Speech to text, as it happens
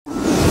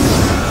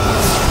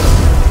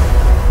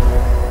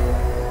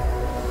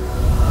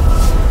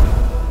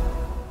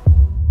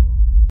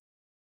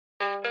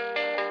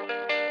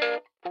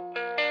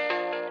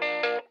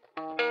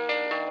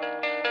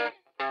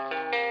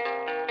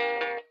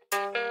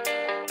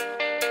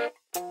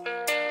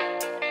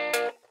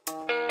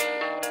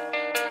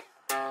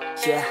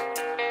yeah.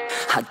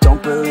 I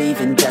don't believe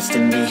in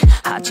destiny,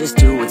 I just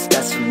do what's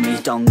best for me.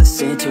 Don't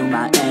listen to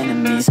my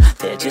enemies,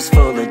 they're just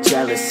full of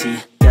jealousy.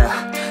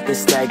 Yeah,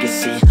 this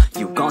legacy,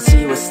 you gon'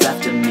 see what's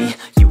left of me.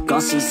 You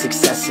gon' see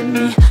success in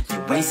me,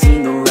 you ain't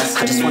seen the rest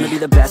of me. I just wanna be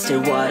the best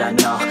at what I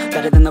know,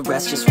 better than the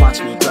rest, just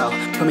watch me grow.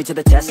 Put me to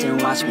the test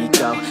and watch me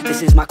go.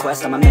 This is my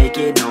quest, I'ma make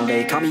it known.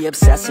 They call me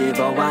obsessive,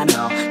 oh I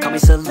know. Call me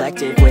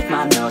selective with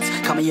my notes,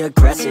 call me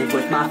aggressive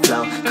with my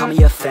flow. Call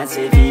me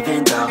offensive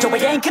even though Joe, I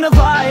ain't gonna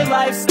lie,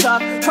 life's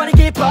tough. Try to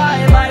get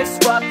by, life's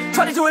rough.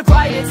 Try to do it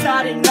right, it's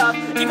not enough.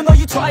 Even though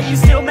you try, you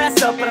still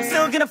mess up. But I'm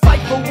still gonna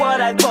fight for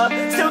what I love,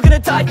 still gonna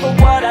die for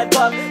what I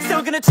love.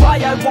 Still gonna try,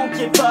 I won't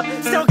give up.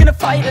 Still gonna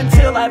fight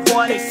until I've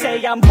won. They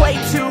say I'm way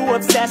too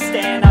obsessed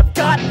and I've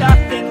got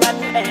nothing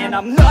left, and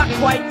I'm not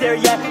quite there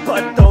yet,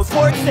 but those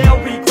words they'll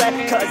regret.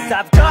 Cause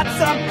I've got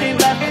something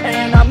left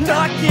and I'm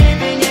not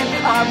giving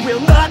in. I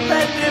will not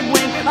let them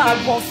win,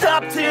 I won't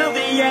stop till the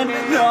end,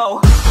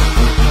 no.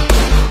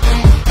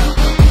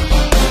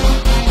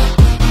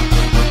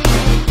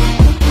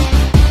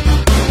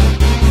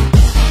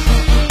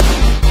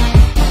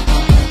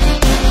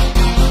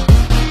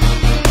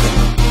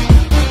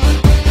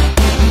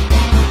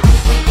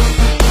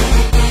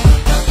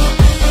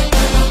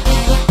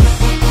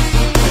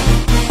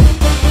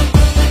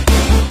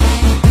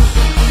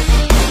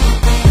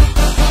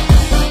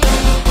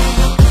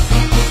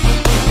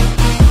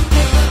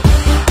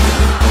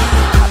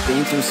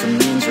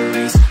 Some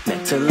injuries,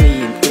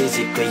 mentally and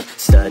physically.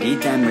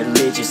 Studied them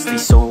religiously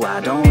so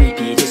I don't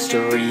repeat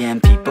history.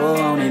 And people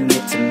won't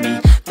admit to me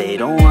they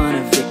don't want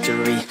a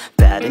victory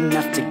bad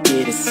enough to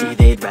get a C.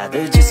 They'd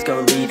rather just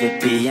go leave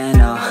it be. I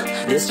know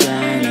this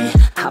journey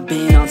I've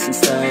been on since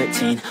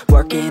 13,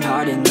 working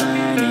hard and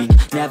learning,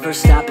 never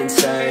stopping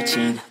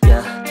searching.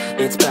 Yeah,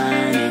 it's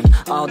burning,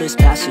 all this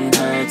passion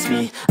hurts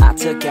me. I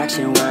took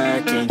action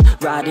working,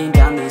 writing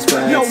down these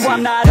words. No,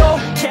 I'm not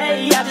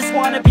okay, I just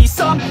wanna be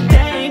something.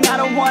 I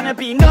don't wanna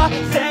be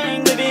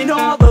nothing, living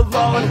all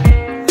alone.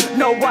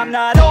 No, I'm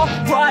not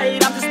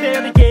alright, I'm just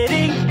barely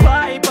getting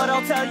by. But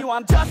I'll tell you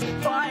I'm just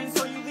fine,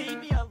 so you leave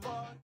me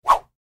alone.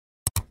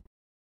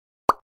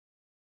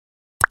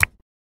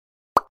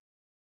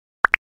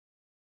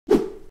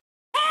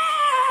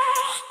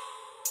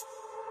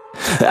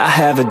 I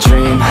have a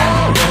dream,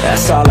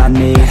 that's all I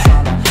need.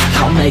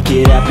 I'll make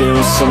it happen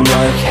with some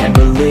work and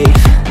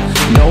belief.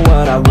 Know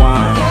what I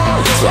want,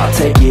 so I'll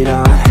take it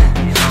on.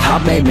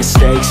 I've made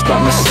mistakes,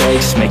 but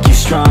mistakes make you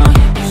strong.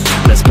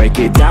 Let's break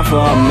it down for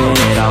a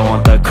minute. I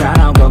want the crown,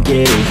 I'm gon'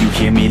 get it. You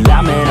hear me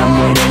loud, man, I'm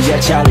winning. Yeah,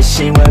 Charlie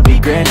Sheen will be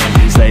grinning.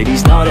 These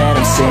ladies know that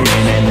I'm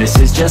sinning, and this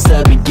is just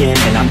the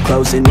beginning. I'm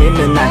closing in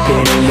the night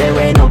inning. There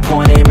ain't no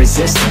point in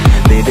resisting.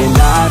 Living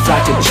life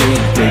like a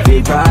dream, live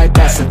it right,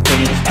 that's the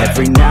thing.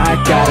 Every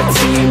night got a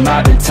team,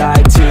 I've been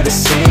tied to the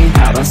scene.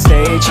 Out on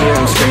stage, here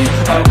I'm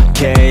screaming,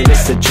 okay,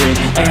 it's a dream.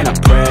 And I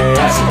pray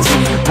as a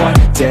team, one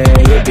day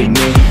it'll be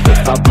me.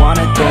 If I want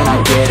it, then I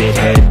get it.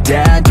 Head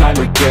down, don't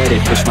regret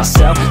it. Push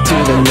myself to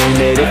the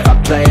limit. If I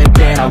play it,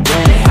 then I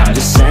win it. I'm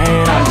just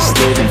saying, I'm just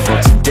living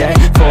for today.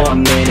 For a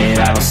minute,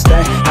 I don't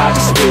stay, I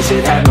just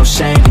visit. Have no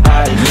shame,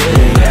 I admit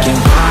it.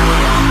 Looking right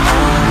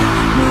at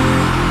me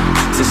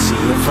to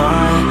see if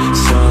I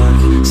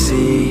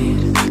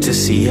succeed, to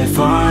see if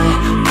I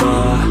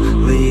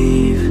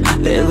believe.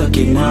 They're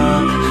looking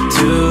up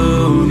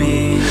to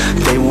me.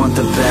 They want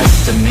the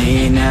best of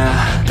me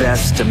now,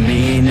 best of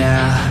me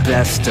now,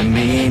 best of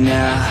me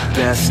now,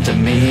 best of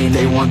me.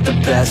 They want the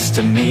best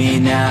of me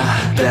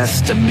now,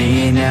 best of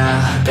me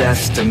now,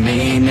 best of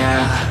me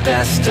now,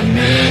 best of me.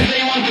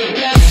 They want the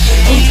best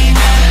of me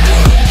now.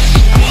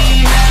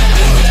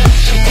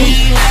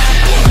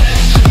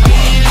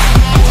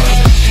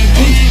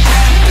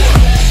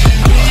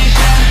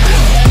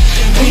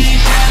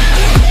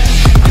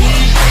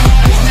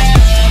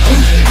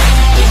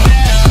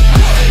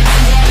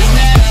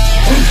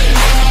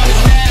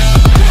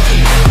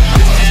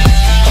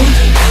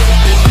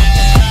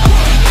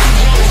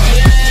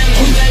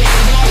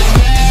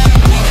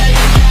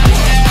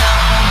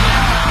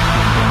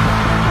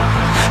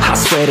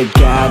 Swear to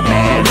God,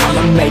 man,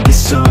 I'ma make it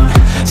soon.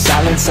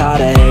 Silence all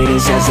the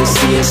haters as they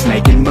see us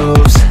making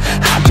moves.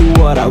 I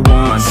do what I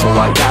want, so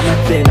I got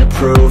nothing to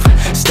prove.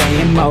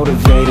 Staying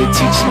motivated,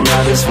 teaching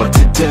others what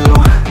to do.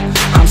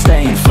 I'm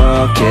staying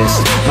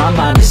focused, my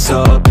mind is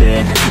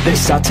open. They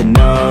start to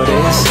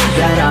notice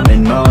that I'm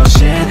in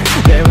motion.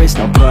 There is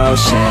no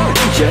potion,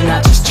 you're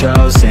not just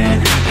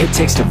chosen. It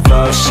takes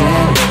devotion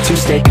to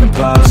stay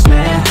composed,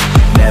 man.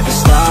 Never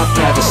stop,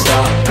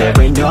 there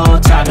ain't no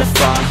time to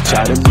fall.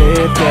 Try to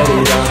live, get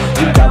it up,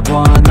 you got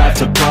one life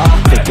to ball.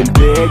 Thinking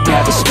big,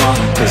 never small,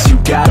 cause you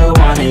gotta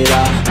want it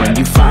all. When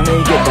you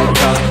finally get that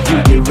call, you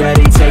get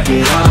ready, take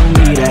it on.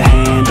 Need a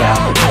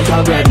handout, I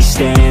already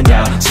stand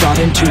out.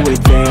 Starting to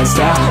advance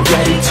now,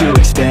 ready to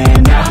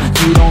expand now.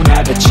 You don't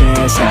have a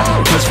chance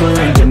now, cause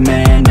we're in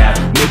demand now.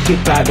 Make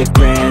it by the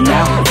grand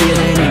now,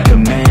 feeling in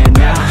command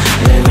now.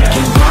 They're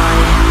looking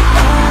right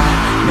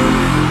at me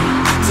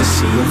to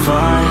see if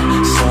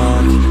I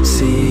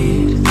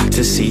succeed,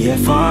 to see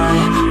if I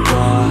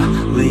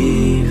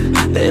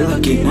believe. they're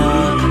looking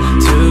up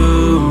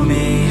to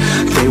me.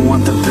 They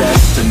want the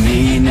best of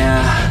me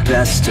now,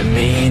 best of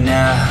me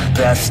now,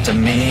 best of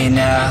me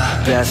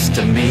now, best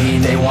of me.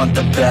 They want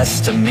the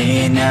best of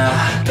me now,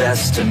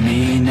 best of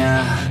me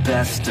now,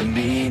 best of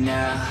me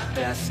now,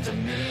 best of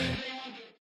me.